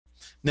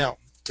Now,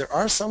 there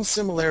are some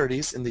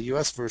similarities in the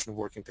U.S. version of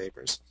working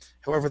papers.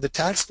 However, the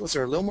tax codes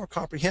are a little more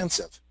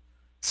comprehensive.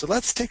 So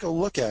let's take a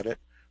look at it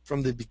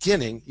from the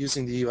beginning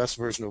using the U.S.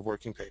 version of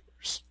working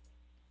papers.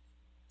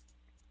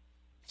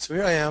 So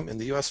here I am in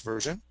the U.S.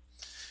 version.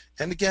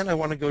 And again, I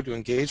want to go to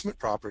Engagement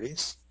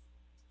Properties,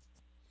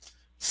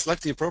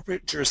 select the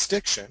appropriate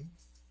jurisdiction,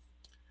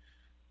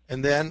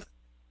 and then,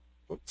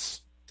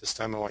 oops, this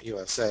time I want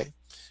USA,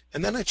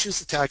 and then I choose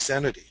the tax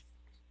entity.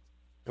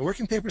 Now,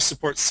 working papers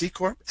support C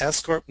Corp,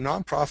 S Corp,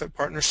 nonprofit,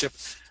 partnership,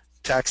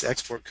 tax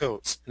export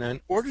codes. And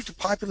in order to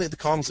populate the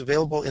columns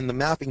available in the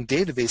mapping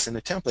database in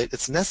a template,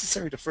 it's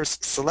necessary to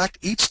first select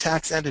each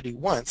tax entity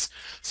once,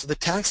 so the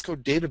tax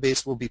code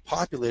database will be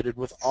populated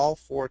with all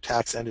 4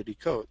 tax entity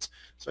codes.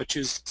 So I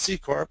choose C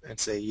Corp and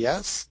say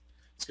yes.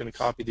 It's going to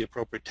copy the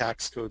appropriate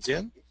tax codes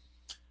in.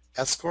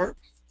 S Corp,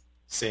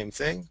 same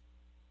thing.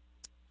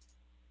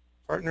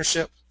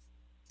 Partnership,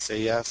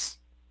 say yes.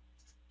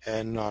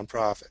 And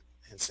nonprofit,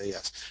 and say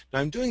yes. Now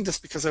I'm doing this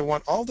because I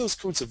want all those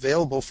codes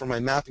available for my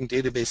mapping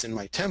database in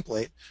my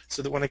template,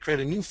 so that when I create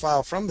a new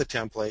file from the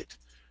template,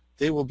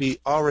 they will be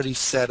already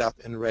set up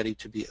and ready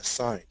to be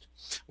assigned.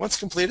 Once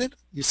completed,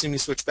 you see me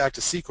switch back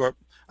to C Corp.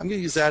 I'm going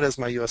to use that as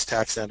my U.S.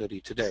 tax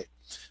entity today.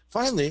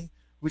 Finally,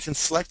 we can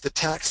select the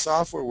tax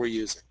software we're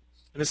using.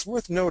 And it's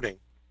worth noting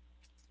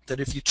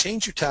that if you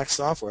change your tax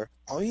software,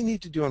 all you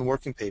need to do on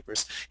working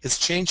papers is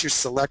change your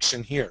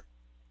selection here.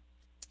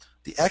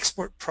 The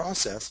export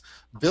process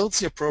builds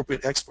the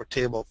appropriate export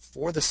table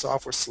for the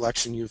software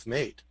selection you've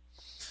made.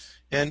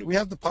 And we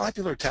have the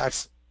popular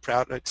tax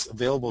products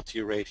available to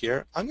you right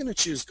here. I'm going to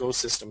choose Go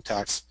System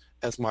Tax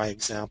as my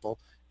example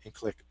and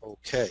click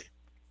OK.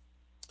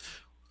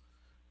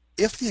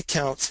 If the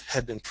accounts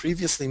had been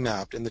previously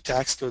mapped and the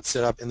tax code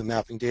set up in the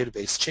mapping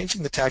database,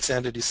 changing the tax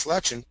entity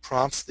selection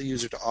prompts the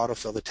user to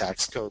autofill the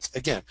tax codes.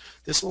 Again,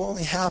 this will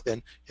only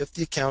happen if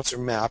the accounts are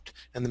mapped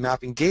and the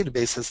mapping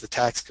database has the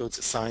tax codes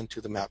assigned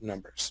to the map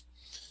numbers.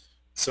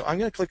 So I'm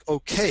going to click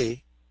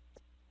OK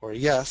or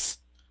yes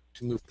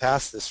to move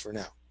past this for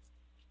now.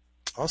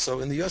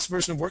 Also, in the U.S.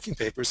 version of working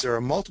papers, there are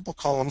multiple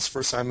columns for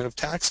assignment of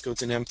tax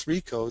codes and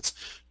M3 codes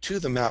to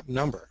the map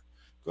number.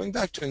 Going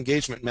back to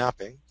engagement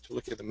mapping to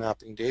look at the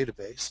mapping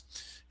database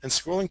and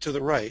scrolling to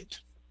the right,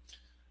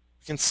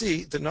 you can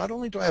see that not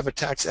only do I have a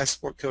tax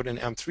export code and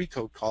M3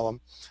 code column,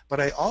 but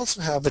I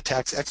also have the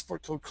tax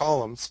export code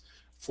columns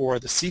for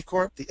the C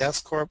Corp, the S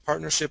Corp,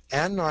 partnership,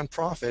 and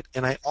nonprofit,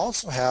 and I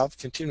also have,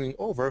 continuing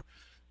over,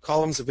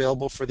 columns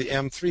available for the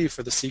M3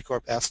 for the C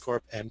Corp, S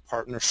Corp, and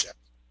partnership.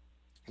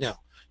 Now,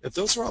 if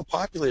those are all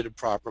populated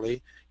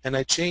properly, and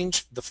I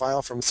change the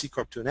file from a C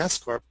Corp to an S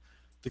Corp,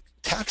 the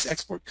tax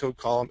export code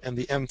column and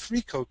the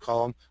M3 code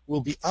column will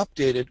be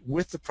updated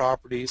with the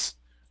properties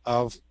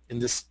of, in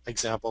this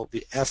example,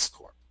 the S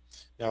Corp.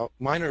 Now,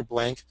 mine are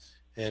blank,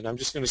 and I'm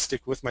just going to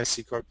stick with my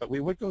C Corp, but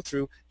we would go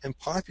through and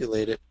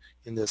populate it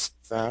in this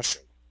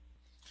fashion.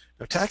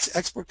 Now, tax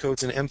export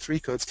codes and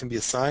M3 codes can be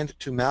assigned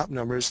to map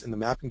numbers in the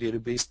mapping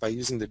database by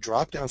using the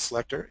drop-down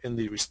selector in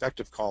the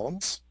respective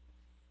columns.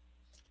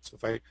 So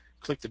if I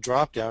click the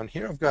drop down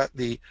here, I've got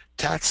the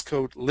tax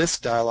code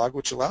list dialog,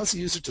 which allows the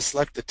user to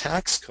select the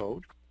tax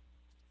code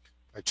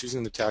by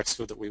choosing the tax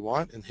code that we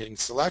want and hitting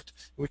select.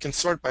 We can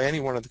sort by any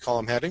one of the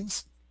column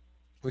headings.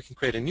 We can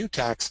create a new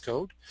tax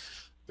code,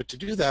 but to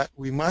do that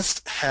we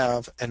must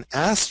have an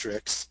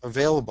asterisk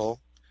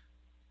available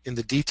in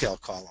the detail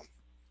column.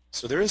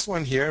 So there is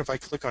one here. If I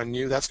click on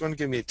new, that's going to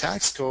give me a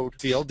tax code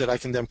field that I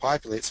can then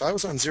populate. So I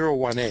was on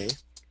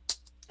 01A,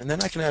 and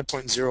then I can add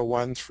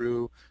 0.01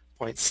 through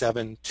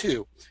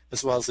 0.72,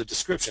 as well as a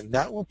description.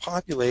 That will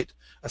populate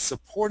a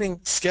supporting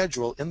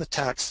schedule in the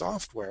tax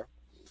software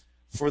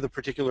for the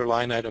particular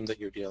line item that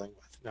you're dealing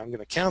with. Now I'm going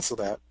to cancel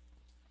that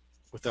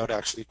without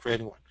actually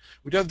creating one.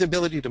 We do have the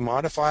ability to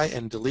modify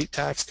and delete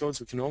tax codes.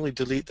 We can only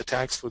delete the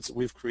tax codes that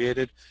we've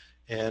created,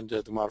 and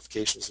the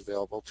modification is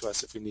available to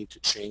us if we need to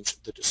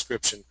change the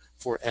description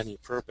for any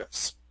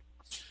purpose.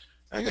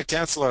 I'm going to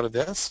cancel out of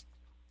this.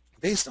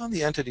 Based on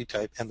the entity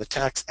type and the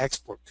tax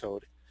export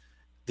code,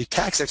 the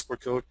tax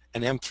export code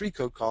and M3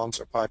 code columns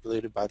are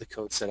populated by the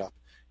code set up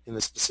in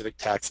the specific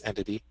tax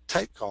entity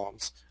type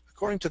columns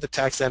according to the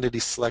tax entity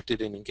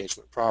selected in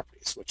engagement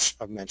properties, which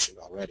I've mentioned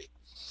already.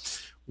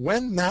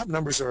 When map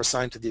numbers are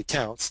assigned to the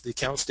accounts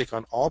take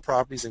on all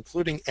properties,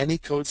 including any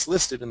codes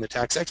listed in the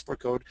tax export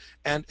code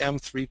and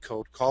M3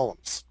 code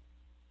columns.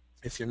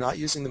 If you're not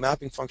using the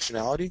mapping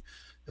functionality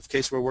of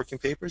CaseWare working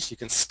papers, you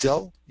can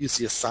still use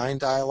the assign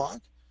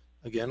dialog.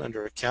 Again,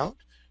 under account,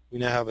 we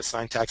now have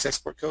assigned tax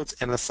export codes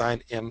and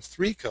assigned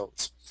M3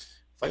 codes.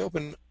 If I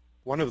open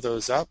one of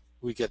those up,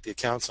 we get the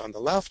accounts on the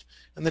left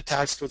and the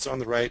tax codes on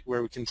the right,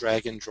 where we can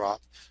drag and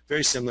drop,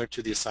 very similar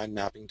to the assigned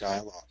mapping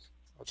dialog.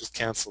 I'll just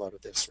cancel out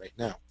of this right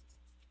now.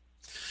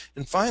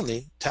 And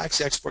finally, tax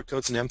export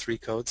codes and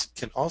M3 codes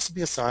can also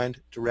be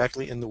assigned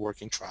directly in the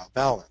working trial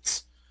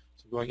balance.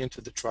 So going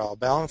into the trial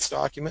balance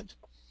document,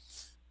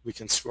 we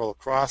can scroll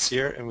across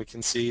here and we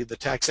can see the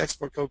tax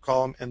export code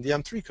column and the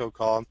M3 code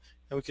column,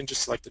 and we can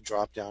just select the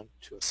drop down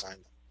to assign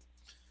them.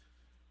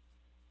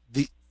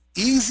 The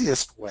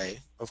easiest way,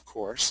 of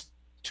course,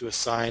 to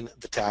assign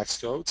the tax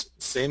codes,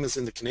 same as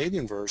in the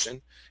Canadian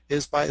version,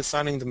 is by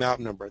assigning the map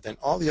number. Then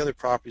all the other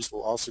properties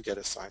will also get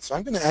assigned. So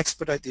I'm going to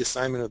expedite the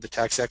assignment of the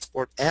tax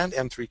export and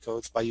M3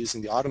 codes by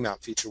using the auto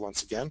map feature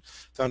once again,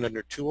 found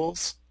under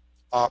Tools,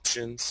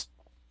 Options,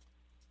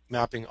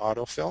 Mapping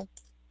Autofill,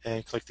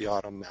 and click the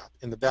auto map.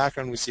 In the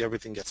background, we see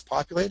everything gets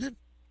populated,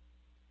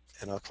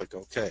 and I'll click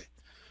OK.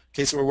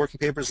 CaseWare Working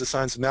Papers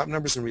assigns the map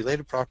numbers and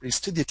related properties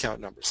to the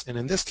account numbers. And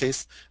in this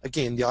case,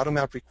 again, the auto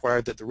map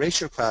required that the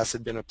ratio class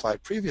had been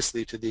applied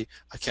previously to the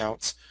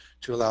accounts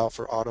to allow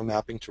for auto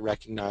mapping to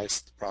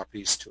recognize the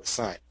properties to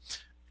assign.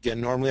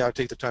 Again, normally I would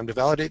take the time to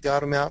validate the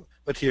auto map,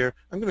 but here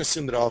I'm going to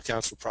assume that all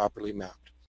accounts were properly mapped.